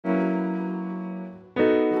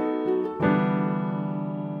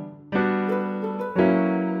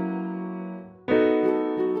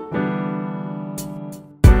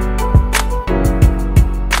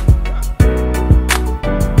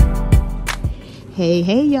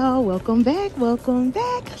Hey y'all, welcome back.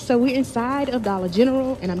 So we're inside of Dollar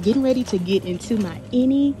General and I'm getting ready to get into my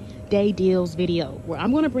any day deals video where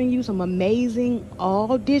I'm going to bring you some amazing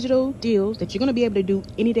all digital deals that you're going to be able to do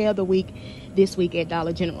any day of the week this week at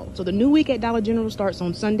Dollar General. So the new week at Dollar General starts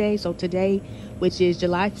on Sunday, so today, which is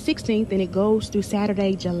July 16th, and it goes through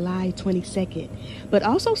Saturday, July 22nd. But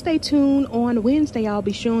also stay tuned. On Wednesday I'll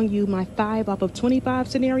be showing you my 5 off of 25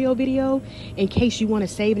 scenario video in case you want to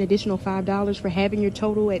save an additional $5 for having your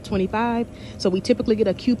total at 25. So we typically get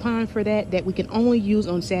a coupon for that we can only use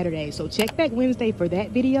on Saturday, so check back Wednesday for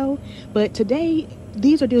that video. But today,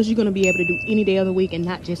 these are deals you're going to be able to do any day of the week and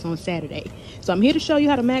not just on Saturday. So I'm here to show you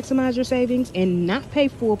how to maximize your savings and not pay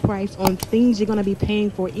full price on things you're going to be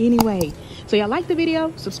paying for anyway. So y'all like the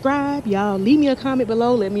video, subscribe, y'all leave me a comment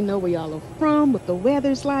below, let me know where y'all are from, what the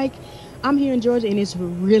weather's like. I'm here in Georgia and it's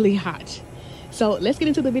really hot. So let's get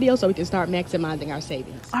into the video so we can start maximizing our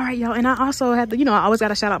savings. All right, y'all. And I also have to, I always got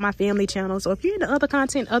to shout out my family channel. So if you're into other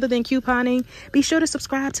content other than couponing, be sure to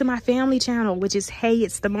subscribe to my family channel, which is Hey,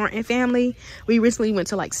 It's the Martin Family. We recently went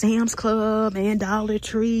to like Sam's Club and Dollar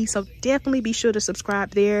Tree. So definitely be sure to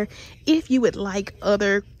subscribe there if you would like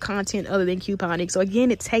other content other than couponing. So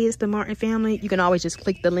again, it's Hey, It's the Martin Family. You can always just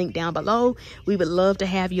click the link down below. We would love to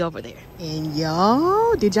have you over there. And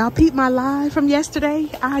y'all, did y'all peep my live from yesterday?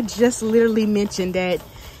 I just literally mentioned that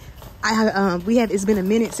it's been a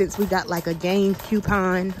minute since we got like a game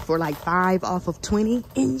coupon for like 5 off of 20,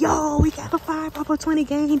 and y'all, we got a 5 off of 20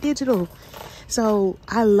 game digital. So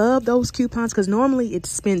I love those coupons because normally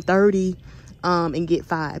it's spend 30 and get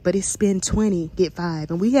 5, but it's spend 20 get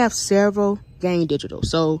 5, and we have several game digital.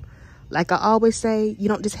 So like I always say, you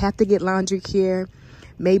don't just have to get laundry care.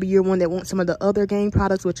 Maybe you're one that wants some of the other game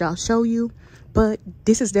products, which I'll show you, but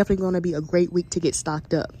this is definitely going to be a great week to get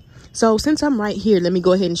stocked up. So since I'm right here, let me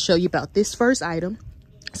go ahead and show you about this first item.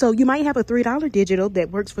 So you might have a $3 digital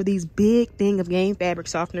that works for these big thing of game fabric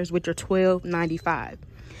softeners, which are $12.95.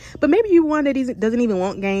 But maybe you one that doesn't even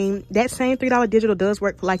want game. That same $3 digital does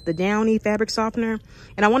work for like the Downy fabric softener.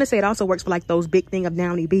 And I want to say it also works for like those big thing of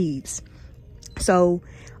Downy beads. So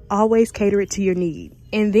always cater it to your need.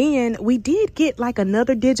 And then we did get like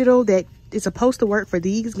another digital that is supposed to work for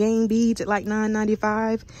these game beads at like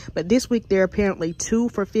 $9.95, but this week they're apparently 2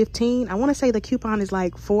 for $15. I want to say the coupon is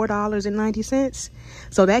like $4.90,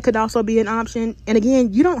 so that could also be an option. And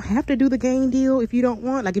again, you don't have to do the game deal if you don't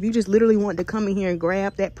want. Like if you just literally want to come in here and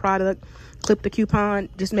grab that product, clip the coupon,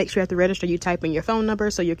 just make sure at the register you type in your phone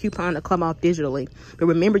number so your coupon will come off digitally. But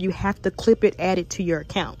remember, you have to clip it, add it to your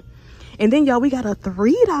account. And then y'all, we got a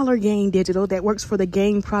 $3 game digital that works for the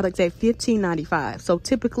game products at $15.95. So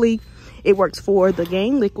typically it works for the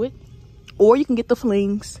game liquid, or you can get the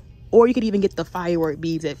flings, or you could even get the firework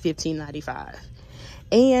beads at $15.95.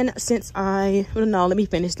 And since let me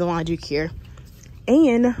finish the laundry care.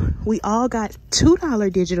 And we all got $2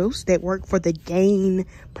 digitals that work for the game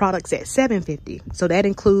products at $7.50. So that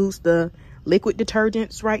includes the liquid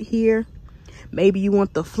detergents right here. Maybe you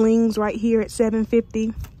want the flings right here at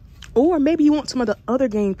 $7.50. Or maybe you want some of the other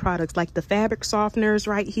game products like the fabric softeners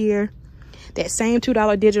right here. That same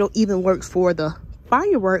 $2 digital even works for the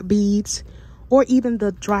firework beads or even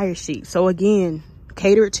the dryer sheets. So again,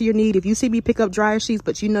 cater it to your need. If you see me pick up dryer sheets,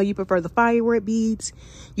 but you prefer the firework beads,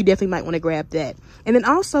 you definitely might want to grab that. And then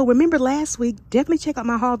also, remember last week, definitely check out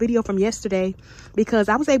my haul video from yesterday, because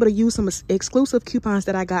I was able to use some exclusive coupons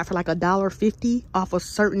that I got for like $1.50 off of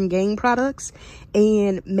certain game products.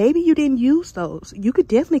 And maybe you didn't use those. You could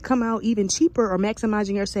definitely come out even cheaper or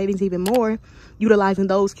maximizing your savings even more utilizing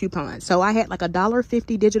those coupons. So I had like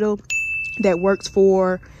 $1.50 digital that works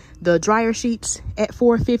for the dryer sheets at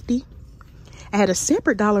 $4.50. I had a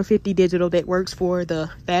separate $1.50 digital that works for the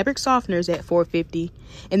fabric softeners at $4.50.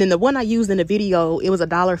 And then the one I used in the video, it was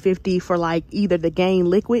 $1.50 for like either the game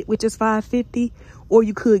liquid, which is $5.50, or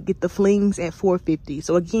you could get the flings at $4.50.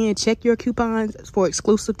 So again, check your coupons for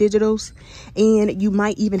exclusive digitals. And you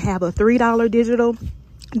might even have a $3 digital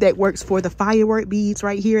that works for the firework beads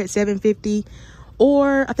right here at $7.50.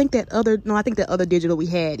 Or I think that other digital we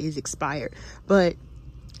had is expired. But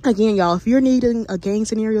again, y'all, if you're needing a game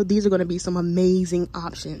scenario, these are going to be some amazing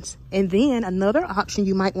options. And then another option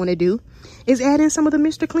you might want to do is add in some of the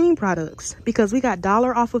Mr. Clean products, because we got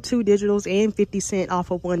 $1 off of 2 digitals and 50 cents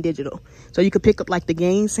off of 1 digital. So you could pick up like the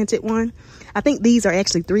game scented one. I think these are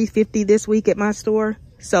actually $3.50 this week at my store.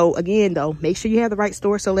 So again, though, make sure you have the right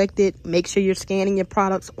store selected. Make sure you're scanning your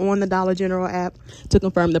products on the Dollar General app to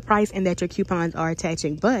confirm the price and that your coupons are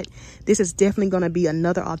attaching. But this is definitely going to be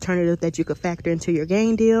another alternative that you could factor into your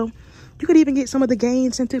game deal. You could even get some of the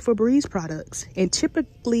game scented Febreze products. And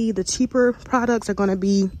typically the cheaper products are going to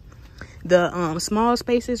be the small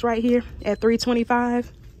spaces right here at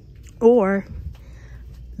 $3.25, or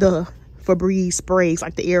the Febreze sprays,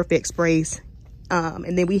 like the Air Effect sprays.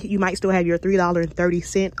 And then you might still have your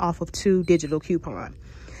 $3.30 off of 2 digital coupon.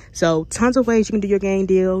 So tons of ways you can do your game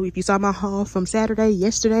deal. If you saw my haul from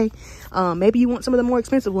yesterday, maybe you want some of the more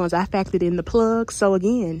expensive ones. I factored in the plugs. So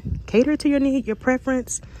again, cater to your need, your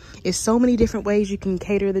preference. It's so many different ways you can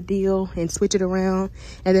cater the deal and switch it around.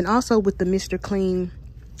 And then also with the Mr. Clean,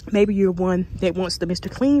 maybe you're one that wants the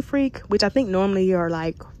Mr. Clean Freak, which I think normally are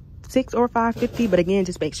like $6 or $5.50, but again,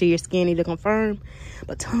 just make sure you're scanning to confirm.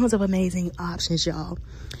 But tons of amazing options, y'all.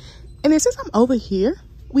 And then since I'm over here,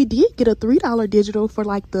 we did get a $3 digital for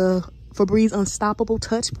like the Febreze Unstoppable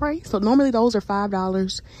Touch Spray. So normally those are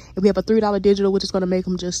 $5, and we have a $3 digital, which is going to make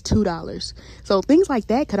them just $2. So things like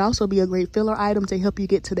that could also be a great filler item to help you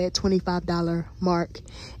get to that $25 mark.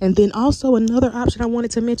 And then also another option I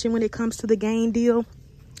wanted to mention when it comes to the game deal,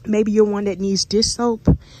 maybe you're one that needs dish soap.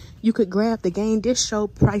 You could grab the Gain dish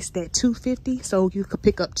soap priced at $2.50, so you could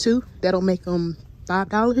pick up 2. That'll make them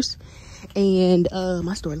 $5. And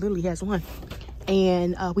my store literally has one.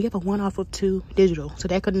 And we have a 1 off of 2 digital, so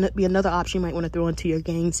that could be another option you might want to throw into your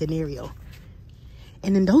game scenario.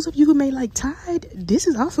 And then those of you who may like Tide, this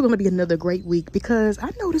is also going to be another great week, because I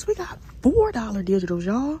noticed we got $4 digitals,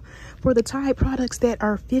 y'all, for the Tide products that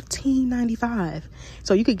are $15.95.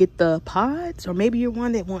 So you could get the pods, or maybe you're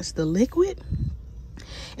one that wants the liquid.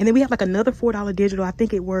 And then we have like another $4 digital. I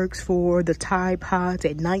think it works for the Tide pods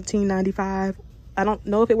at $19.95. I don't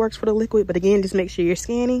know if it works for the liquid, but again, just make sure you're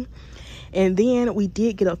scanning. And then we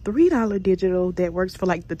did get a $3 digital that works for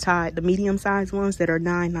like the Tide, the medium sized ones that are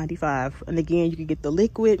 $9.95. And again, you can get the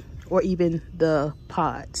liquid or even the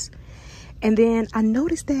pods. And then I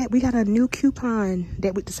noticed that we got a new coupon,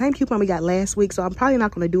 that with the same coupon we got last week. So I'm probably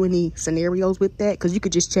not going to do any scenarios with that, because you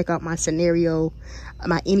could just check out my scenario,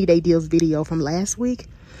 my any day deals video from last week.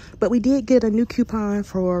 But we did get a new coupon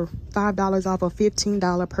for $5 off a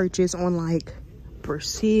 $15 purchase on like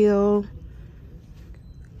Persil,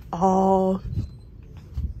 All,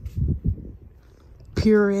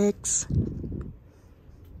 Purex,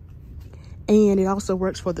 and it also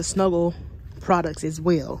works for the Snuggle products as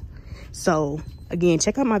well. So again,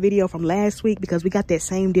 check out my video from last week, because we got that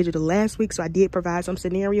same digital last week. So I did provide some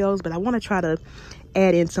scenarios, but I want to try to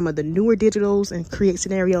add in some of the newer digitals and create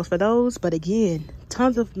scenarios for those. But again,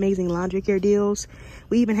 tons of amazing laundry care deals.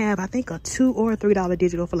 We even have, I think, a $2 or $3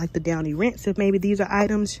 digital for like the Downy rinse, if maybe these are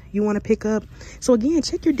items you want to pick up. So again,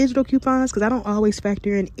 check your digital coupons, because I don't always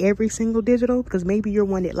factor in every single digital, because maybe you're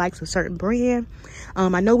one that likes a certain brand.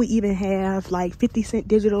 I know we even have like 50-cent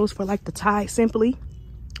digitals for like the Tide Simply.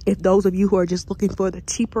 If those of you who are just looking for the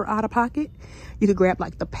cheaper out of pocket, you could grab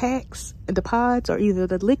like the packs and the pods, or either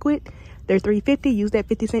the liquid. They're $3.50. Use that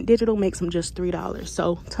 50-cent digital, makes them just $3.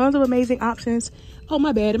 So tons of amazing options. Oh,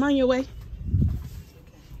 my bad. Am I on your way?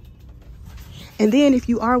 And then if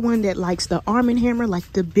you are one that likes the Arm & Hammer,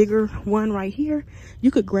 like the bigger one right here, you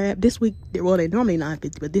could grab this week. Well, they're normally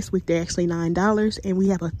 $9.50, but this week they're actually $9. And we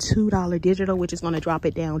have a $2 digital, which is going to drop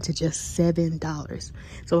it down to just $7.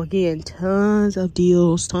 So again, tons of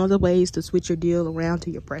deals, tons of ways to switch your deal around to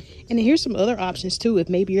your preference. And then here's some other options too. If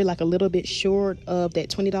maybe you're like a little bit short of that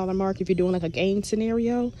 $20 mark, if you're doing like a game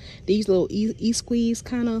scenario, these little e-squeeze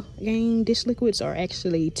kind of game dish liquids are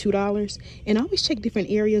actually $2. And always check different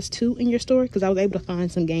areas too in your store, because I was able to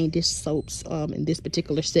find some game dish soaps in this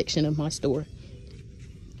particular section of my store.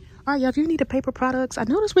 All right, y'all, if you need the paper products, I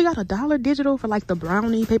noticed we got a $1 digital for like the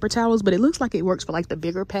brownie paper towels, but it looks like it works for like the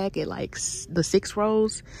bigger pack at like the 6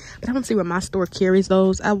 rolls. But I don't see where my store carries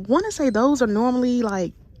those. I want to say those are normally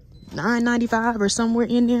like $9.95 or somewhere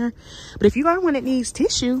in there. But if you are one that needs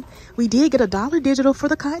tissue, we did get a $1 digital for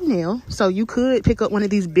the Cottonelle. So you could pick up one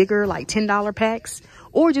of these bigger like $10 packs,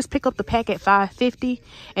 or just pick up the pack at $5.50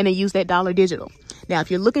 and then use that $1 digital. Now,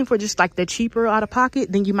 if you're looking for just like the cheaper out of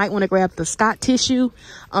pocket, then you might want to grab the Scott tissue.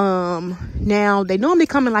 Now they normally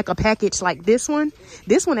come in like a package like this one.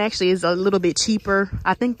 This one actually is a little bit cheaper.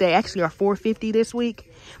 I think they actually are $4.50 this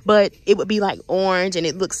week, but it would be like orange and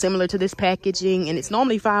it looks similar to this packaging, and it's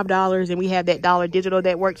normally $5, and we have that $1 digital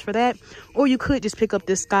that works for that. Or you could just pick up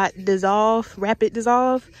this Scott Dissolve, Rapid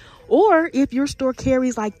Dissolve, or if your store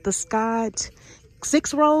carries like the Scott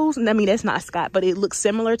 6 rolls, I mean, that's not Scott, but it looks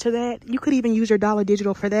similar to that, you could even use your $1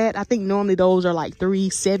 digital for that. I think normally those are like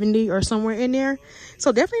 $3.70 or somewhere in there,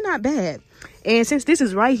 so definitely not bad. And since this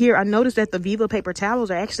is right here, I noticed that the Viva paper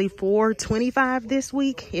towels are actually $4.25 this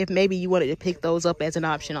week, if maybe you wanted to pick those up as an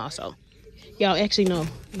option also. Y'all, actually no,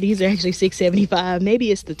 these are actually $6.75.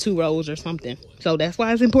 Maybe it's the 2 rolls or something. So that's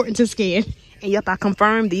why it's important to scan. And yep, I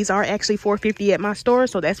confirmed these are actually $4.50 at my store.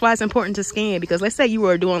 So that's why it's important to scan, because let's say you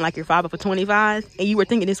were doing like your 5 for $25 and you were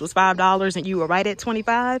thinking this was $5 and you were right at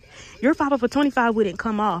 25. Your 5 for $25 wouldn't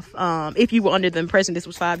come off if you were under the impression this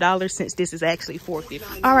was $5, since this is actually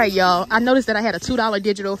 $4.50. All right, y'all, I noticed that I had a $2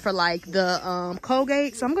 digital for like the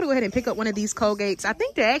Colgate. So I'm gonna go ahead and pick up one of these Colgates. I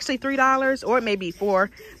think they're actually $3 or it may be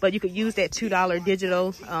 $4, but you could use that $2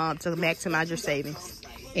 digital to maximize your savings.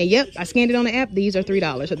 And yep, I scanned it on the app. These are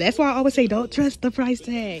 $3. So that's why I always say don't trust the price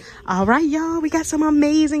tag. All right, y'all, we got some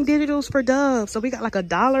amazing digitals for Dove. So we got like a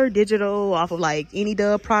 $1 digital off of like any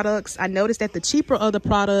Dove products. I noticed that the cheaper other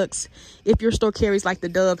products, if your store carries like the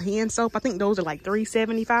Dove hand soap, I think those are like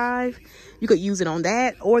 $3.75. You could use it on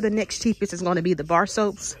that. Or the next cheapest is going to be the bar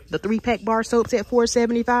soaps, the 3-pack bar soaps at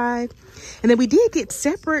 $4.75. And then we did get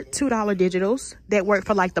separate $2 digitals that work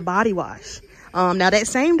for like the body wash. Now that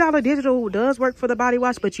same $1 digital does work for the body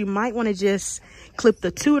wash, but you might want to just clip the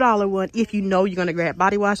 $2 one if you know you're going to grab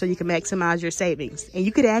body wash, so you can maximize your savings. And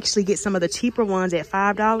you could actually get some of the cheaper ones at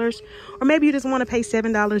 $5, or maybe you just want to pay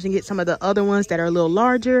 $7 and get some of the other ones that are a little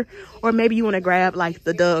larger, or maybe you want to grab like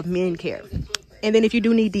the Dove Men Care. And then if you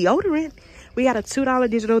do need deodorant, we got a $2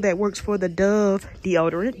 digital that works for the Dove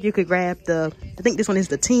deodorant. You could grab the, I think this one is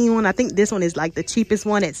the teen one. I think this one is like the cheapest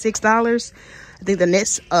one at $6. I think the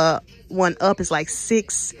next one up is like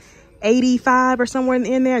 $6.85 or somewhere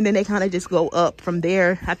in there, and then they kind of just go up from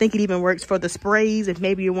there. I think it even works for the sprays if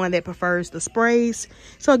maybe you're one that prefers the sprays.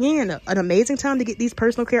 So again, an amazing time to get these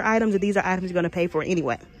personal care items, and these are items you're going to pay for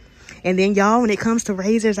anyway. And then y'all, when it comes to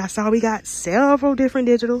razors, I saw we got several different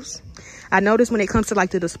digitals. I noticed when it comes to like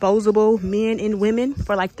the disposable men and women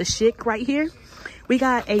for like the Schick right here, we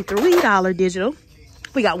got a $3 digital.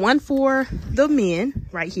 We got one for the men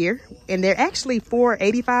right here, and they're actually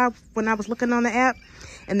 $4.85 when I was looking on the app.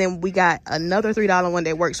 And then we got another $3 one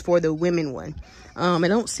that works for the women one. I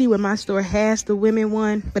don't see where my store has the women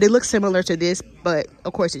one, but it looks similar to this, but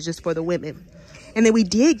of course it's just for the women. And then we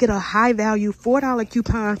did get a high value $4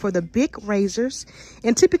 coupon for the big razors.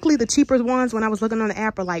 And typically the cheaper ones when I was looking on the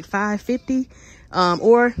app are like $5.50.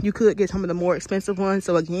 Or you could get some of the more expensive ones.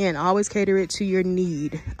 So again, always cater it to your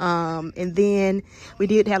need. And then we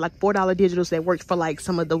did have like $4 digitals that worked for like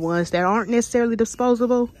some of the ones that aren't necessarily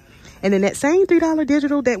disposable. And then that same $3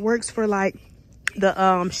 digital that works for like the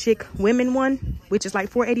Schick women one, which is like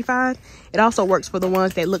 $4.85. It also works for the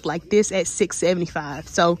ones that look like this at $6.75.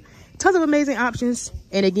 So tons of amazing options.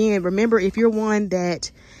 And again, remember, if you're one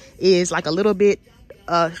that is like a little bit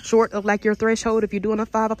short of like your threshold, if you're doing a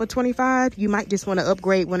 5 for $25, you might just want to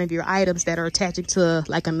upgrade one of your items that are attaching to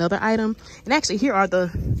like another item. And actually, here are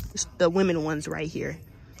the women ones right here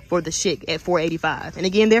for the Schick at $4.85. And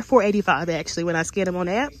again, they're $4.85 actually when I scan them on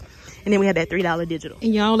the app. And then we have that $3 digital.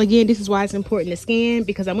 And y'all, again, this is why it's important to scan,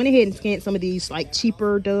 because I went ahead and scanned some of these like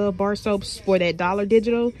cheaper Dove bar soaps for that $1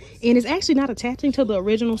 digital. And it's actually not attaching to the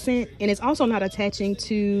original scent. And it's also not attaching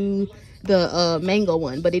to the mango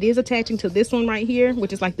one, but it is attaching to this one right here,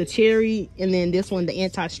 which is like the cherry, and then this one, the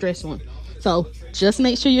anti-stress one. So just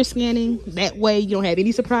make sure you're scanning. That way you don't have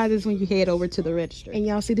any surprises when you head over to the register. And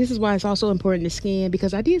y'all see, this is why it's also important to scan,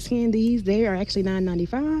 because I did scan these. They are actually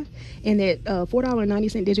 $9.95, and that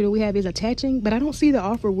 $4.90 digital we have is attaching, but I don't see the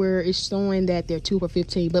offer where it's showing that they're 2 for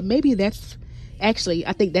 $15. But maybe that's actually,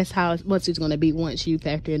 I think that's how much it's going to be once you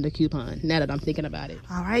factor in the coupon, now that I'm thinking about it.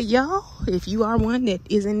 All right, y'all, if you are one that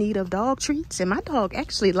is in need of dog treats, and my dog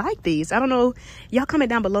actually liked these. I don't know, y'all comment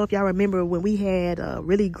down below if y'all remember when we had a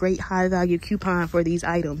really great high value coupon for these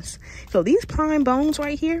items. So these prime bones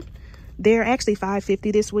right here, they're actually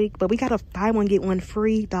 $5.50 this week, but we got a buy one get one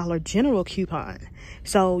free Dollar General coupon.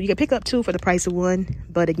 So you can pick up 2 for the price of 1.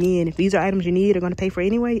 But again, if these are items you need or going to pay for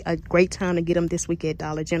anyway, a great time to get them this week at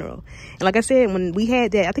Dollar General. And like I said, when we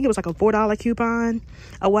had that, I think it was like a $4 coupon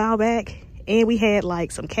a while back, and we had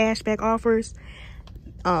like some cashback offers.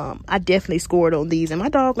 I definitely scored on these, and my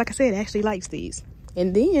dog, like I said, actually likes these.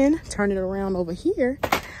 And then turning it around over here,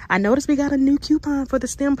 I noticed we got a new coupon for the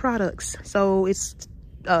STEM products. So it's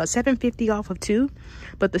 $7.50 off of 2,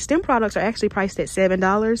 but the STEM products are actually priced at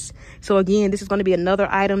 $7. So again, this is going to be another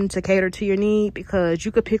item to cater to your need, because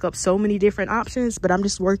you could pick up so many different options, but I'm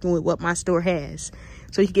just working with what my store has.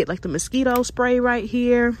 So you can get like the mosquito spray right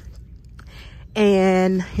here,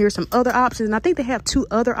 And here's some other options. And I think they have 2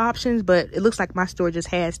 other options, but it looks like my store just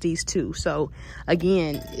has these 2. So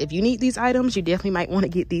again, if you need these items, you definitely might want to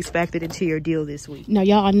get these factored into your deal this week. Now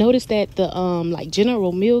y'all, I noticed that the like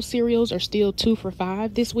General Mills cereals are still 2 for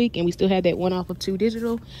 $5 this week, and we still have that 1 off of 2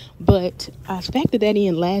 digital, but I factored that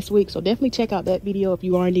in last week, so definitely check out that video if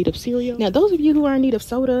you are in need of cereal. Now those of you who are in need of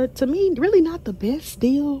soda, to me really not the best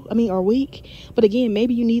deal, or week, but again,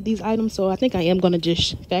 maybe you need these items, so I think I am going to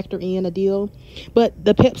just factor in a deal. But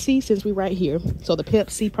the Pepsi, since we're right here, so the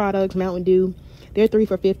Pepsi products, Mountain Dew, they're 3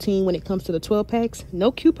 for $15 when it comes to the 12 packs.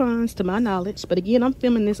 No coupons to my knowledge, but again, I'm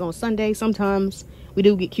filming this on Sunday. Sometimes we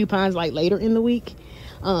do get coupons like later in the week.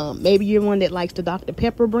 Maybe you're one that likes the Dr.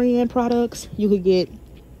 Pepper brand products. You could get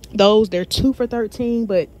those. They're 2 for $13,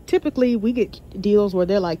 but typically we get deals where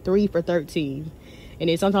they're like 3 for $13. And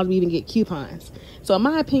then sometimes we even get coupons. So in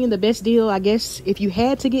my opinion, the best deal, I guess, if you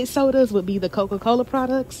had to get sodas, would be the Coca-Cola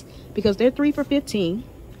products, because they're 3 for $15.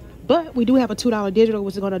 But we do have a $2 digital,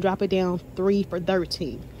 which is going to drop it down 3 for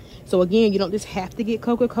 $13. So again, you don't just have to get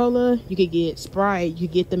Coca-Cola. You could get Sprite, you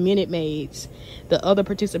get the Minute Maids, the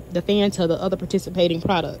Fanta, the other participating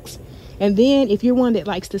products. And then if you're one that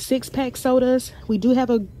likes the 6-pack sodas, we do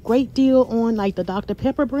have a great deal on like the Dr.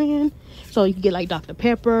 Pepper brand. So you can get like Dr.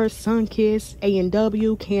 Pepper, Sunkist,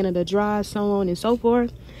 A&W, Canada Dry, so on and so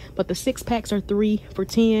forth. But the 6-packs are 3 for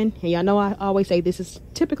 $10. And y'all know I always say this is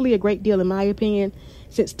typically a great deal in my opinion,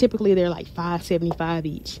 since typically they're like $5.75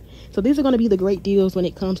 each. So these are going to be the great deals when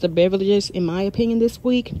it comes to beverages, in my opinion, this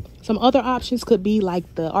week. Some other options could be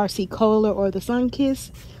like the RC Cola or the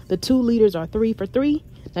Sunkist. The 2 liters are 3 for $3.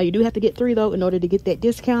 Now you do have to get 3 though in order to get that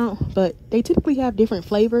discount, but they typically have different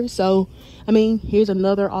flavors. So I mean, here's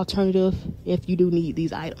another alternative if you do need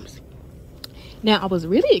these items. Now I was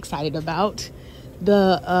really excited about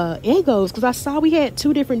the Eggos, because I saw we had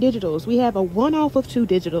 2 different digitals. We have a 1 off of 2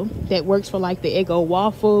 digital that works for like the Eggo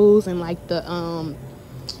waffles and like the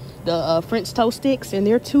French toast sticks, and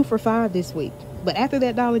they're 2 for $5 this week. But after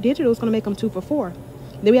that $1 digital, it's going to make them 2 for $4.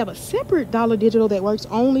 Then we have a separate $1 digital that works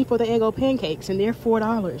only for the Eggo pancakes, and they're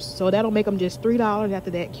 $4. So that'll make them just $3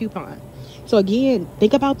 after that coupon. So again,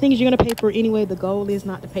 think about things you're going to pay for anyway. The goal is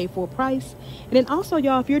not to pay full price. And then also,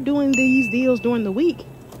 y'all, if you're doing these deals during the week,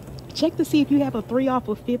 check to see if you have a 3 off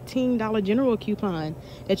of $15 general coupon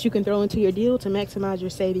that you can throw into your deal to maximize your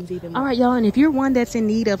savings even more. All right, y'all, and if you're one that's in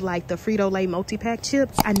need of like the Frito-Lay multi-pack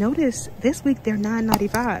chips, I noticed this week they're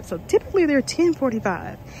 $9.95. So typically they're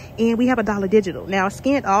 $10.45, and we have a $1 digital. Now I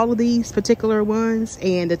scanned all of these particular ones,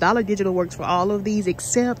 and the $1 digital works for all of these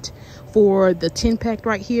except for the 10-pack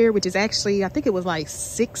right here, which is actually, I think it was like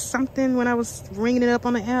 6 something when I was ringing it up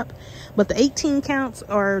on the app. But the 18 counts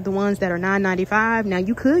are the ones that are $9.95. Now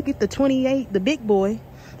you could get the 28, the big boy.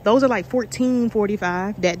 Those are like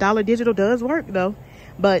 $14.45. That $1 digital does work though.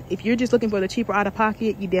 But if you're just looking for the cheaper out of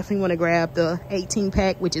pocket, you definitely want to grab the 18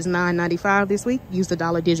 pack, which is $9.95 this week. Use the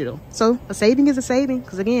 $1 digital. So a saving is a saving,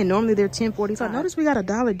 because again, normally they're $10.45. So notice we got a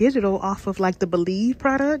 $1 digital off of like the Believe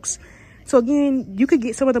products. So again, you could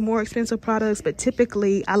get some of the more expensive products, but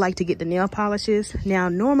typically I like to get the nail polishes. Now,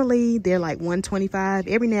 normally they're like $1.25.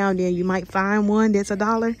 Every now and then you might find one that's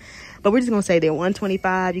 $1, but we're just gonna say they're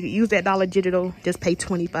 $1.25. You could use that $1 digital, just pay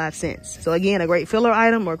 25 cents. So again, a great filler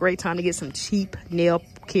item or a great time to get some cheap nail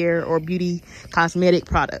care or beauty cosmetic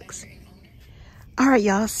products. All right,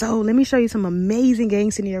 y'all, so let me show you some amazing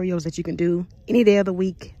game scenarios that you can do any day of the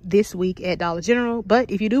week this week at Dollar General.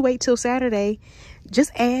 But if you do wait till Saturday,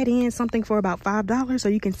 just add in something for about $5 so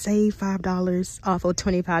you can save $5 off a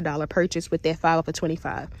 $25 purchase with that 5 off of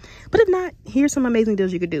 25. But if not, here's some amazing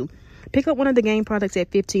deals you could do. Pick up one of the game products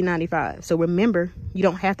at $15.95. So remember, you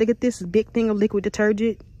don't have to get this big thing of liquid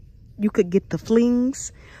detergent. You could get the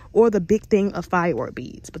flings or the big thing of firework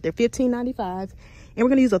beads, but they're $15.95, and we're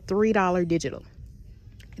gonna use a $3 digital.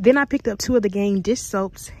 Then I picked up 2 of the game dish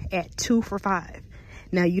soaps at 2 for $5.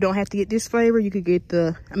 Now you don't have to get this flavor. You could get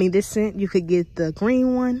the, this scent, you could get the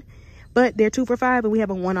green one, but they're 2 for $5, and we have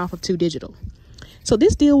a 1 off of 2 digital. So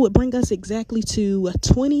this deal would bring us exactly to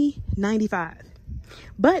 $20.95.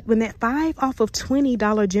 But when that 5 off of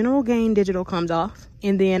 $20 general game digital comes off,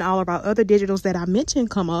 and then all of our other digitals that I mentioned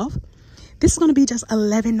come off, this is going to be just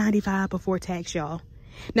 $11.95 before tax, y'all.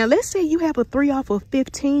 Now, let's say you have a 3 off of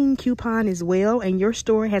 15 coupon as well, and your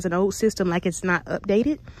store has an old system, like it's not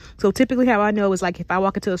updated. So typically how I know is like if I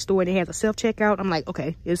walk into a store and it has a self-checkout, I'm like,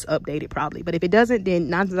 okay, it's updated probably. But if it doesn't, then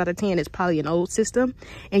 9 times out of 10, it's probably an old system.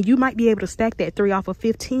 And you might be able to stack that 3 off of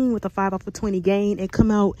 15 with a 5 off of 20 gain and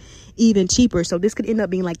come out even cheaper. So this could end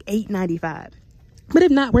up being like $8.95. But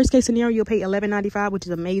if not, worst case scenario, you'll pay $11.95, which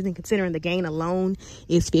is amazing considering the gain alone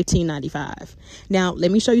is $15.95. Now,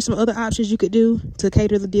 let me show you some other options you could do to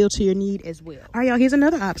cater the deal to your need as well. All right, y'all, here's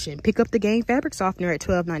another option. Pick up the Gain fabric softener at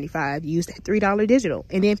 $12.95. Use that $3 digital.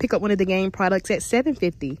 And then pick up one of the Gain products at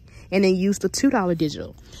 $7.50. And then use the $2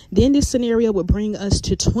 digital. Then this scenario would bring us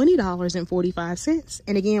to $20.45.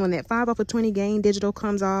 And again, when that 5 off of 20 Gain digital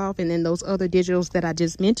comes off, and then those other digitals that I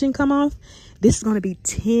just mentioned come off, this is going to be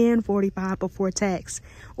 $10.45 before tax.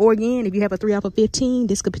 Or again, if you have a 3 off of 15,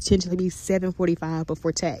 this could potentially be $7.45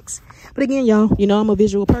 before tax. But again, y'all, you know I'm a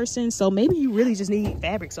visual person, so maybe you really just need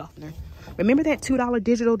fabric softener. Remember that $2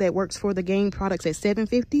 digital that works for the Gain products at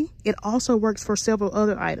 $7.50? It also works for several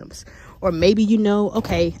other items. Or maybe you know,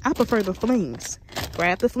 okay, I prefer the flings.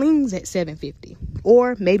 Grab the flings at $7.50.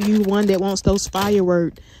 Or maybe you one that wants those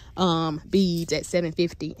firework beads at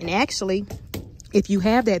 $7.50. And actually, if you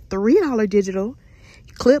have that $3 digital,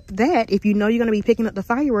 clip that if you know you're going to be picking up the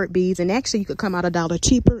firework beads, and actually you could come out $1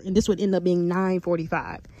 cheaper, and this would end up being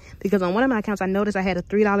 $9.45. Because on one of my accounts I noticed I had a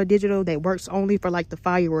 $3 digital that works only for like the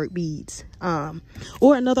firework beads.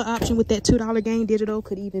 Or another option with that $2 Gain digital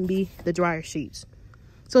could even be the dryer sheets.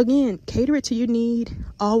 So again, cater it to your need.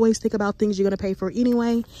 Always think about things you're going to pay for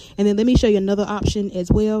anyway. And then let me show you another option as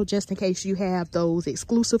well, just in case you have those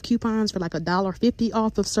exclusive coupons for like $1.50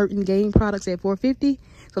 off of certain Gain products at $4.50.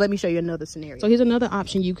 So let me show you another scenario. So here's another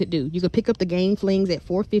option you could do. You could pick up the Gain flings at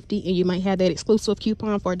 $4.50, and you might have that exclusive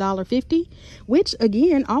coupon for $1.50, which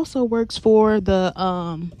again also works for the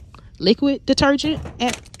liquid detergent,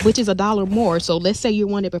 which is $1 more. So let's say you're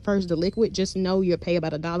one that prefers the liquid, just know you'll pay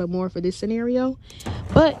about $1 more for this scenario.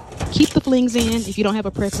 But keep the flings in. If you don't have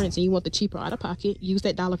a preference and you want the cheaper out of pocket, use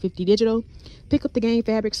that $1.50 digital. Pick up the Gain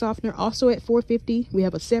fabric softener also at $4.50. We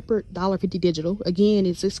have a separate $1.50 digital. Again,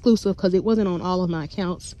 it's exclusive because it wasn't on all of my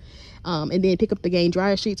accounts. And then pick up the Gain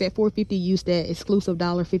dryer sheets at $4.50. Use that exclusive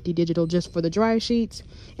 $1.50 digital just for the dryer sheets.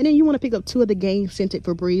 And then you want to pick up 2 of the Gain scented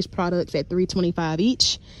Febreze products at $3.25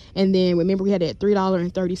 each. And then remember, we had that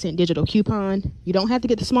 $3.30 digital coupon. You don't have to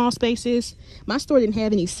get the small spaces. My store didn't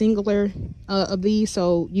have any singular of these,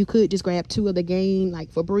 so you could just grab 2 of the Gain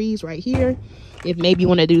like Febreze right here if maybe you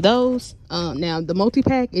want to do those. Now the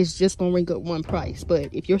multi-pack is just gonna ring up one price, but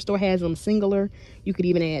if your store has them singular, you could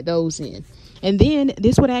even add those in. And then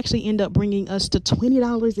this would actually end up bringing us to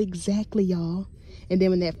 $20 exactly, y'all. And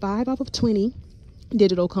then when that 5 off of 20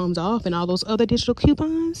 digital comes off and all those other digital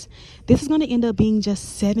coupons, this is going to end up being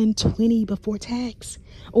just $7.20 before tax.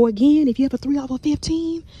 Or again, if you have a 3 off of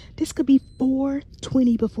 15, this could be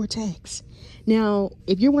 $4.20 before tax. Now,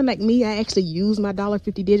 if you're one like me, I actually used my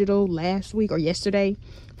 $1.50 digital last week or yesterday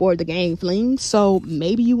for the Gain flings. So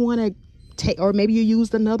maybe you want to take, or maybe you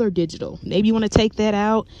used another digital. Maybe you want to take that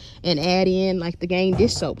out and add in like the Gain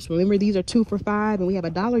dish soaps. Remember, these are 2 for $5 and we have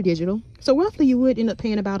a $1 digital. So roughly you would end up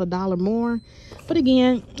paying about $1 more. But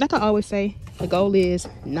again, like I always say, the goal is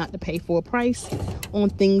not to pay for a price on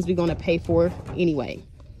things we're going to pay for anyway.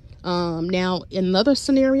 Now in another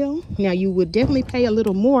scenario, now you would definitely pay a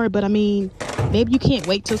little more, but I mean, maybe you can't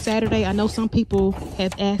wait till Saturday. I know some people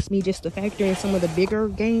have asked me just to factor in some of the bigger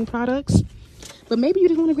Gain products, but maybe you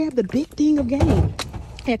just want to grab the big thing of Gain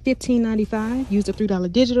at $15.95. Use the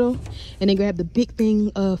 $3 digital, and then grab the big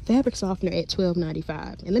thing of fabric softener at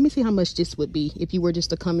 $12.95. And let me see how much this would be if you were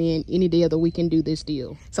just to come in any day of the week and do this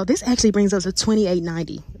deal. So this actually brings us to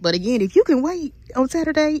 $28.90. But again, if you can wait on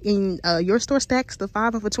Saturday and your store stacks the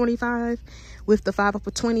 5 off of 25 with the 5 off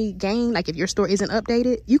of 20 Gain, like if your store isn't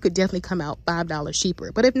updated, you could definitely come out $5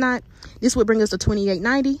 cheaper. But if not, this would bring us to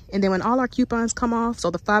 $28.90. And then when all our coupons come off,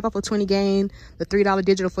 so the 5 off of 20 Gain, the $3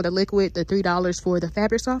 digital for the liquid, the $3 for the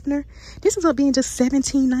fabric softener, this ends up being just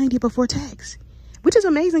 $17.90 before tax, which is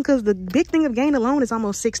amazing because the big thing of Gain alone is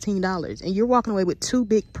almost $16, and you're walking away with 2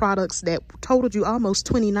 big products that totaled you almost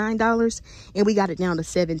 $29, and we got it down to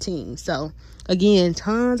 $17. So again,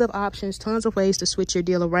 tons of options, tons of ways to switch your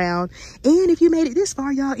deal around. And if you made it this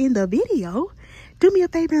far, y'all, in the video, do me a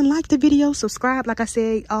favor and like the video, subscribe. Like I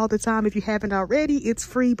say all the time, if you haven't already, it's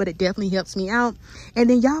free, but it definitely helps me out. And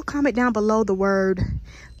then y'all comment down below the word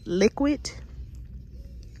liquid,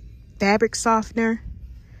 fabric softener,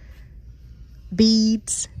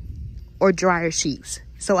 beads, or dryer sheets,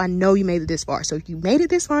 so I know you made it this far. So if you made it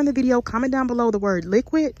this far in the video, comment down below the word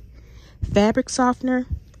liquid, fabric softener,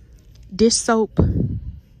 dish soap,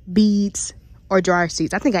 beads, or dryer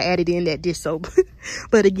sheets. I think I added in that dish soap.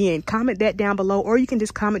 But again, comment that down below, or you can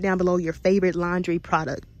just comment down below your favorite laundry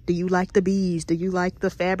product. Do you like the beads? Do you like the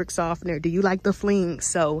fabric softener? Do you like the flings?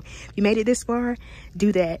 So if you made it this far,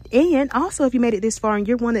 do that. And also, if you made it this far and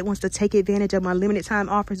you're one that wants to take advantage of my limited time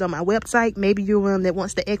offers on my website, maybe you're one that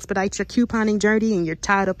wants to expedite your couponing journey and you're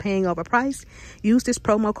tired of paying overpriced, use this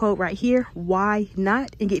promo code right here, why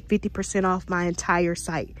not, and get 50% off my entire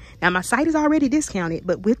site. Now, my site is already discounted,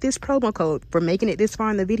 but with this promo code, for making it this far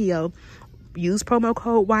in the video, use promo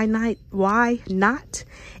code why not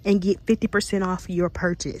and get 50% off your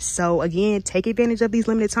purchase. So again, take advantage of these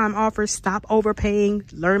limited time offers, stop overpaying,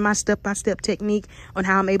 learn my step-by-step technique on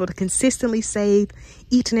how I'm able to consistently save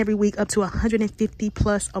each and every week up to $150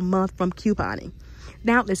 plus a month from couponing.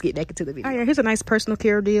 Now let's get back into the video. All right, here's a nice personal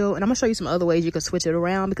care deal, and I'm gonna show you some other ways you can switch it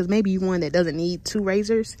around, because maybe you're one that doesn't need 2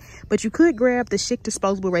 razors, but you could grab the Chic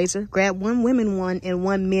disposable razor, grab one women one and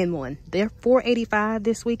one men one. They're $4.85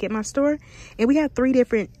 this week at my store, and we have 3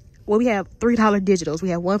 different, well, we have $3 digitals. We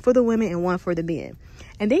have one for the women and one for the men.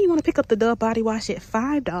 And then you want to pick up the Dove body wash at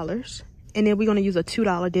 $5, and then we're going to use a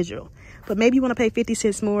 $2 digital. But maybe you want to pay 50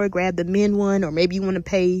 cents more, grab the men one, or maybe you want to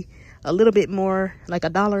pay a little bit more, like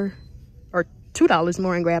 $1 or $2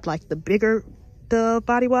 more, and grab like the bigger Dove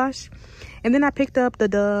body wash. And then I picked up the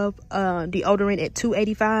Dove deodorant at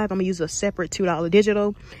 $2.85. I'm gonna use a separate $2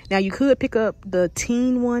 digital. Now you could pick up the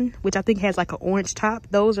teen one, which I think has like an orange top.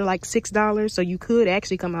 Those are like $6, so you could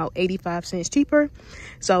actually come out 85 cents cheaper.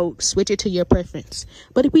 So switch it to your preference.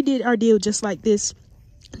 But if we did our deal just like this,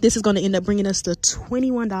 this is going to end up bringing us to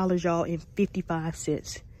 $21, y'all, and 55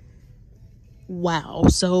 cents. Wow.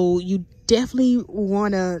 So you definitely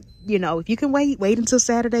want to, you know, if you can wait until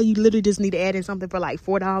Saturday. You literally just need to add in something for like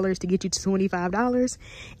 $4 to get you to $25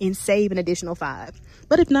 and save an additional $5.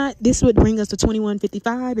 But if not, this would bring us to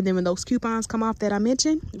 $21.55, and then when those coupons come off that I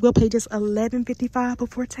mentioned, we'll pay just $11.55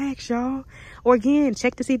 before tax, y'all. Or again,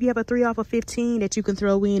 check to see if you have a 3 off of 15 that you can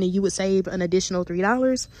throw in, and you would save an additional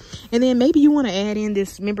 $3. And then maybe you want to add in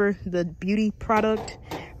this, remember the beauty product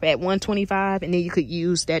at $125, and then you could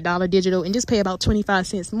use that $1 digital and just pay about 25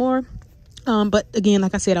 cents more. But again,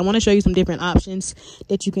 like I said, I want to show you some different options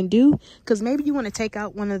that you can do, because maybe you want to take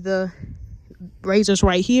out one of the razors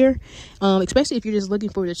right here, especially if you're just looking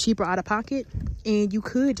for the cheaper out of pocket, and you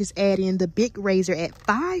could just add in the big razor at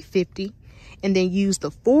 $5.50 and then use the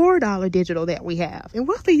 $4 digital that we have, and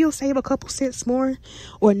roughly you'll save a couple cents more.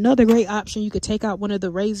 Or another great option, you could take out one of the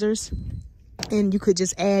razors and you could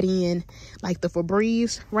just add in like the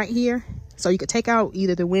Febreze right here. So you could take out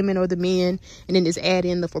either the women or the men, and then just add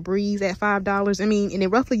in the Febreze at $5. I mean, and then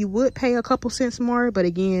roughly you would pay a couple cents more, but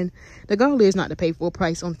again, the goal is not to pay full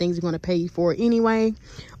price on things you're going to pay for anyway.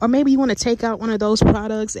 Or maybe you want to take out one of those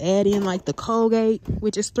products, add in like the Colgate,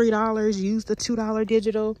 which is $3, use the $2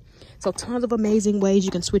 digital. So tons of amazing ways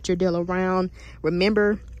you can switch your deal around.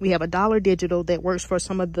 Remember, we have a $1 digital that works for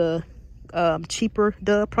some of the cheaper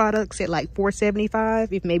Dove products at like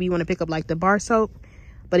 $4.75 if maybe you want to pick up like the bar soap.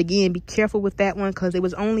 But again, be careful with that one, because it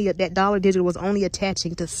was only that $1 digital was only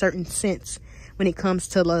attaching to certain scents when it comes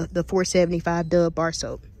to the $4.75 Dove bar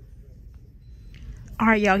soap. All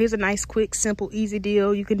right, y'all, here's a nice, quick, simple, easy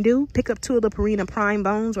deal you can do. Pick up 2 of the Purina Prime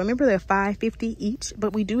Bones. Remember, they're $5.50 each,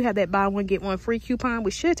 but we do have that buy one, get one free coupon,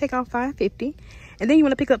 which should take off $5.50. And then you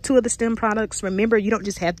want to pick up 2 of the STEM products. Remember, you don't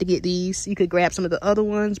just have to get these. You could grab some of the other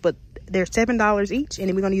ones, but they're $7 each, and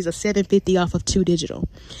then we're going to use a $7.50 off of 2 digital.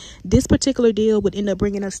 This particular deal would end up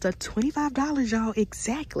bringing us to $25, y'all,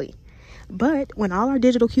 exactly. But when all our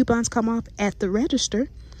digital coupons come off at the register,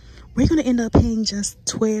 we're going to end up paying just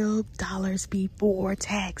 $12 before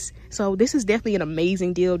tax. So this is definitely an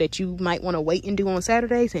amazing deal that you might want to wait and do on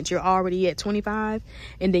Saturday, since you're already at $25,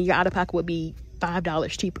 and then your out-of-pocket would be $5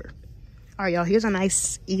 cheaper. All right, y'all, here's a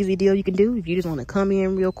nice, easy deal you can do if you just want to come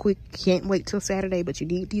in real quick, can't wait till Saturday, but you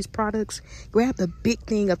need these products. Grab the big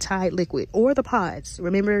thing of Tide liquid or the pods.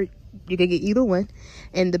 Remember, you can get either one.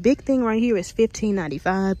 And the big thing right here is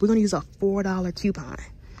 $15.95. We're going to use a $4 coupon.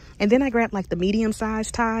 And then I grabbed like the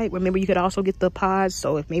medium-sized Tide. Remember, you could also get the pods,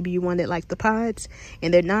 so if maybe you wanted like the pods,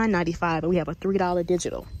 and they're $9.95, and we have a $3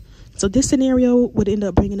 digital. So this scenario would end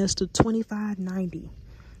up bringing us to $25.90.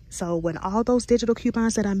 So when all those digital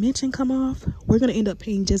coupons that I mentioned come off, we're going to end up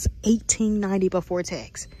paying just $18.90 before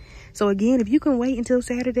tax. So again, if you can wait until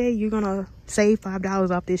Saturday, you're going to save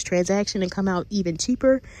 $5 off this transaction and come out even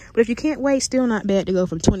cheaper. But if you can't wait, still not bad to go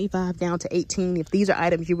from $25 down to $18. If these are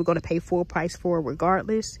items you were going to pay full price for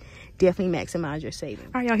regardless, definitely maximize your savings.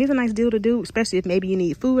 All right, y'all, here's a nice deal to do, especially if maybe you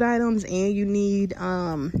need food items and you need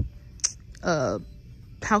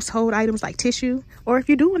household items like tissue. Or if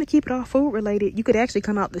you do want to keep it all food related, you could actually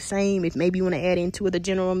come out the same if maybe you want to add in 2 of the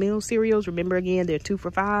General Mills cereals. Remember, again, they're 2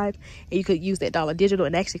 for $5, and you could use that dollar digital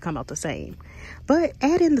and actually come out the same. But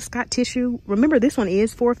add in the Scott tissue. Remember, this one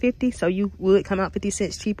is $4.50, so you would come out 50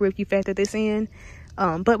 cents cheaper if you factor this in.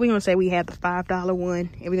 But we're going to say we have the $5 one,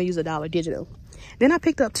 and we're going to use a dollar digital. Then I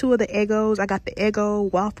picked up 2 of the Eggos. I got the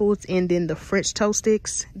Eggo waffles and then the French toast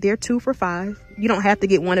sticks. They're 2 for $5. You don't have to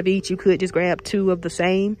get 1 of each. You could just grab 2 of the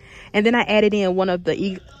same. And then I added in 1 of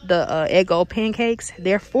the Eggo pancakes.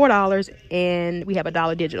 They're $4, and we have a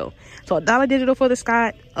dollar digital. So a dollar digital for the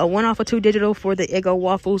Scott, a 1 off of 2 digital for the Eggo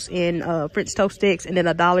waffles and French toast sticks, and then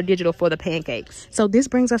a dollar digital for the pancakes. So this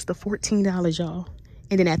brings us to $14, y'all.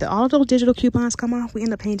 And then after all those digital coupons come off, we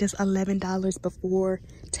end up paying just $11 before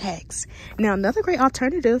tax. Now, another great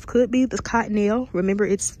alternative could be the Cottonelle. Remember,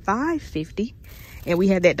 it's $5.50, and we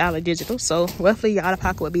have that dollar digital. So roughly your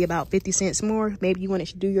out-of-pocket would be about 50 cents more. Maybe you want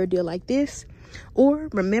to do your deal like this. Or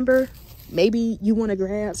remember, maybe you want to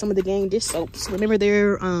grab some of the Game dish soaps. Remember,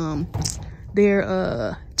 they're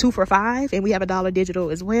 2 for $5, and we have a dollar digital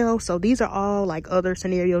as well. So these are all like other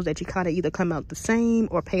scenarios that you kind of either come out the same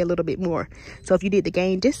or pay a little bit more. So if you did the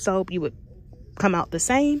Game dish soap, you would come out the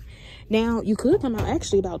same. Now you could come out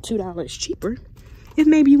actually about $2 cheaper if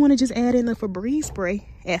maybe you want to just add in the Febreze spray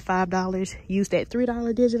at $5. Use that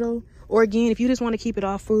 $3 digital. Or again, if you just want to keep it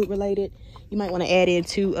all food related, you might want to add in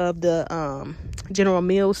 2 of the General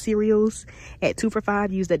Mills cereals at 2 for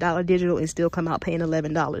 $5. Use that dollar digital and still come out paying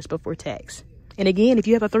 $11 before tax. And again, if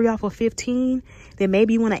you have a 3 off of 15, then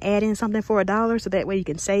maybe you want to add in something for $1, so that way you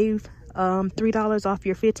can save $3 off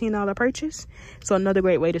your $15 purchase. So another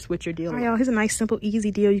great way to switch your deal. All right, y'all, here's a nice, simple, easy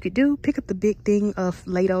deal you could do. Pick up the big thing of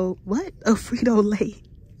Frito-Lay.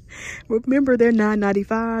 Remember, they're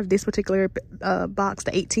 $9.95. This particular box,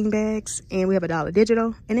 the 18 bags, and we have a dollar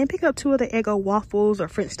digital. And then pick up 2 of the Eggo waffles or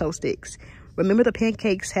French toast sticks. Remember, the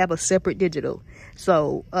pancakes have a separate digital.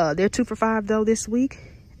 So they're 2 for $5 though this week.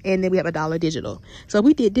 And then we have a dollar digital. So if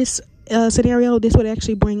we did this scenario, this would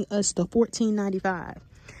actually bring us to $14.95.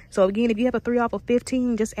 So again, if you have a 3 off of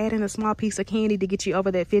 15, just add in a small piece of candy to get you over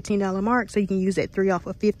that $15 mark, so you can use that 3 off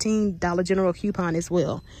of 15 dollar general coupon as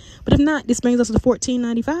well. But if not, this brings us to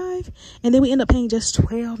 $14.95, and then we end up paying just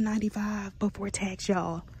 $12.95 before tax,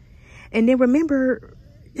 y'all. And then remember,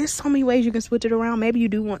 there's so many ways you can switch it around. Maybe you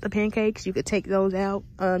do want the pancakes. You could take those out.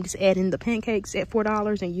 Just add in the pancakes at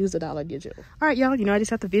 $4 and use the dollar digital. All right, y'all. You know, I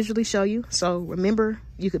just have to visually show you. So remember,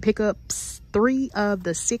 you could pick up 3 of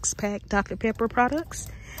the 6-pack Dr. Pepper products.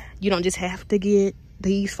 You don't just have to get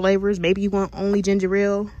these flavors. Maybe you want only ginger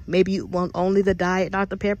ale. Maybe you want only the diet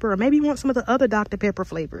Dr. Pepper. Or maybe you want some of the other Dr. Pepper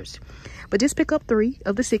flavors. But just pick up 3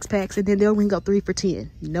 of the 6-packs, and then they'll ring up 3 for $10.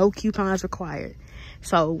 No coupons required.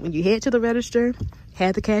 So when you head to the register,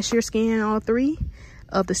 have the cashier scan all 3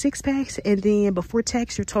 of the 6-packs, and then before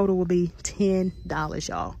tax, your total will be $10,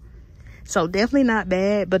 y'all. So definitely not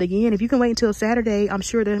bad. But again, if you can wait until Saturday, I'm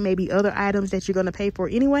sure there may be other items that you're going to pay for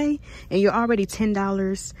anyway, and you're already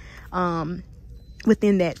 $10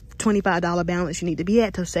 within that $25 balance you need to be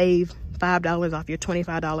at to save $5 off your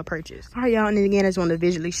 $25 purchase. All right, y'all, and then again, I just want to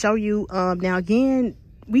visually show you. Now again,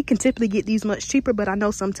 we can typically get these much cheaper, but I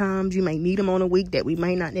know sometimes you may need them on a week that we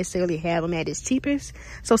may not necessarily have them at its cheapest.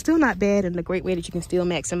 So still not bad, and a great way that you can still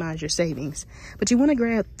maximize your savings. But you want to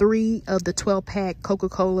grab 3 of the 12-pack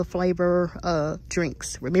Coca-Cola flavor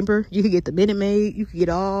drinks. Remember, you can get the Minute Maid, you can get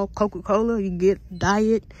all Coca-Cola, you can get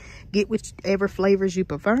diet, get whichever flavors you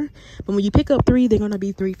prefer. But when you pick up 3, they're going to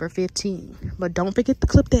be 3 for $15. But don't forget to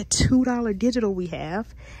clip that $2 digital we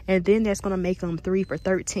have, and then that's going to make them 3 for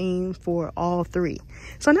 $13 for all 3.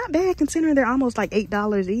 So not bad, considering they're almost like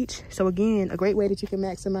 $8 each. So again, a great way that you can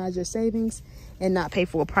maximize your savings and not pay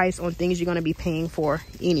for a price on things you're going to be paying for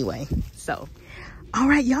anyway. So all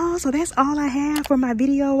right, y'all, so that's all I have for my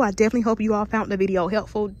video. I definitely hope you all found the video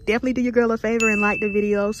helpful. Definitely do your girl a favor and like the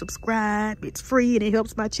video, subscribe. It's free and it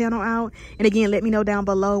helps my channel out. And again, let me know down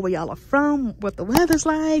below where y'all are from, what the weather's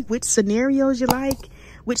like, which scenarios you like,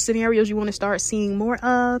 which scenarios you want to start seeing more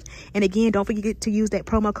of. And again, don't forget to use that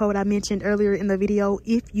promo code I mentioned earlier in the video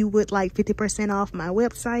if you would like 50% off my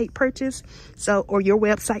website purchase, or your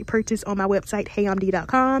website purchase on my website,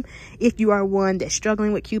 heyimd.com. If you are one that's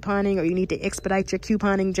struggling with couponing, or you need to expedite your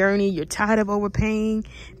couponing journey, you're tired of overpaying,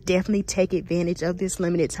 definitely take advantage of this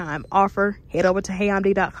limited time offer. Head over to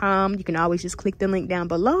heyimd.com. You can always just click the link down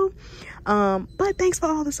below. But thanks for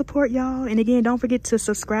all the support, y'all. And again, don't forget to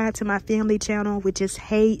subscribe to my family channel, which is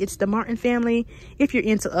Hey, It's the Martin Family, if you're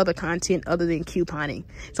into other content other than couponing.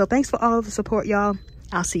 So thanks for all of the support, y'all.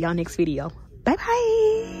 I'll see y'all next video. Bye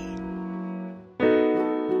bye.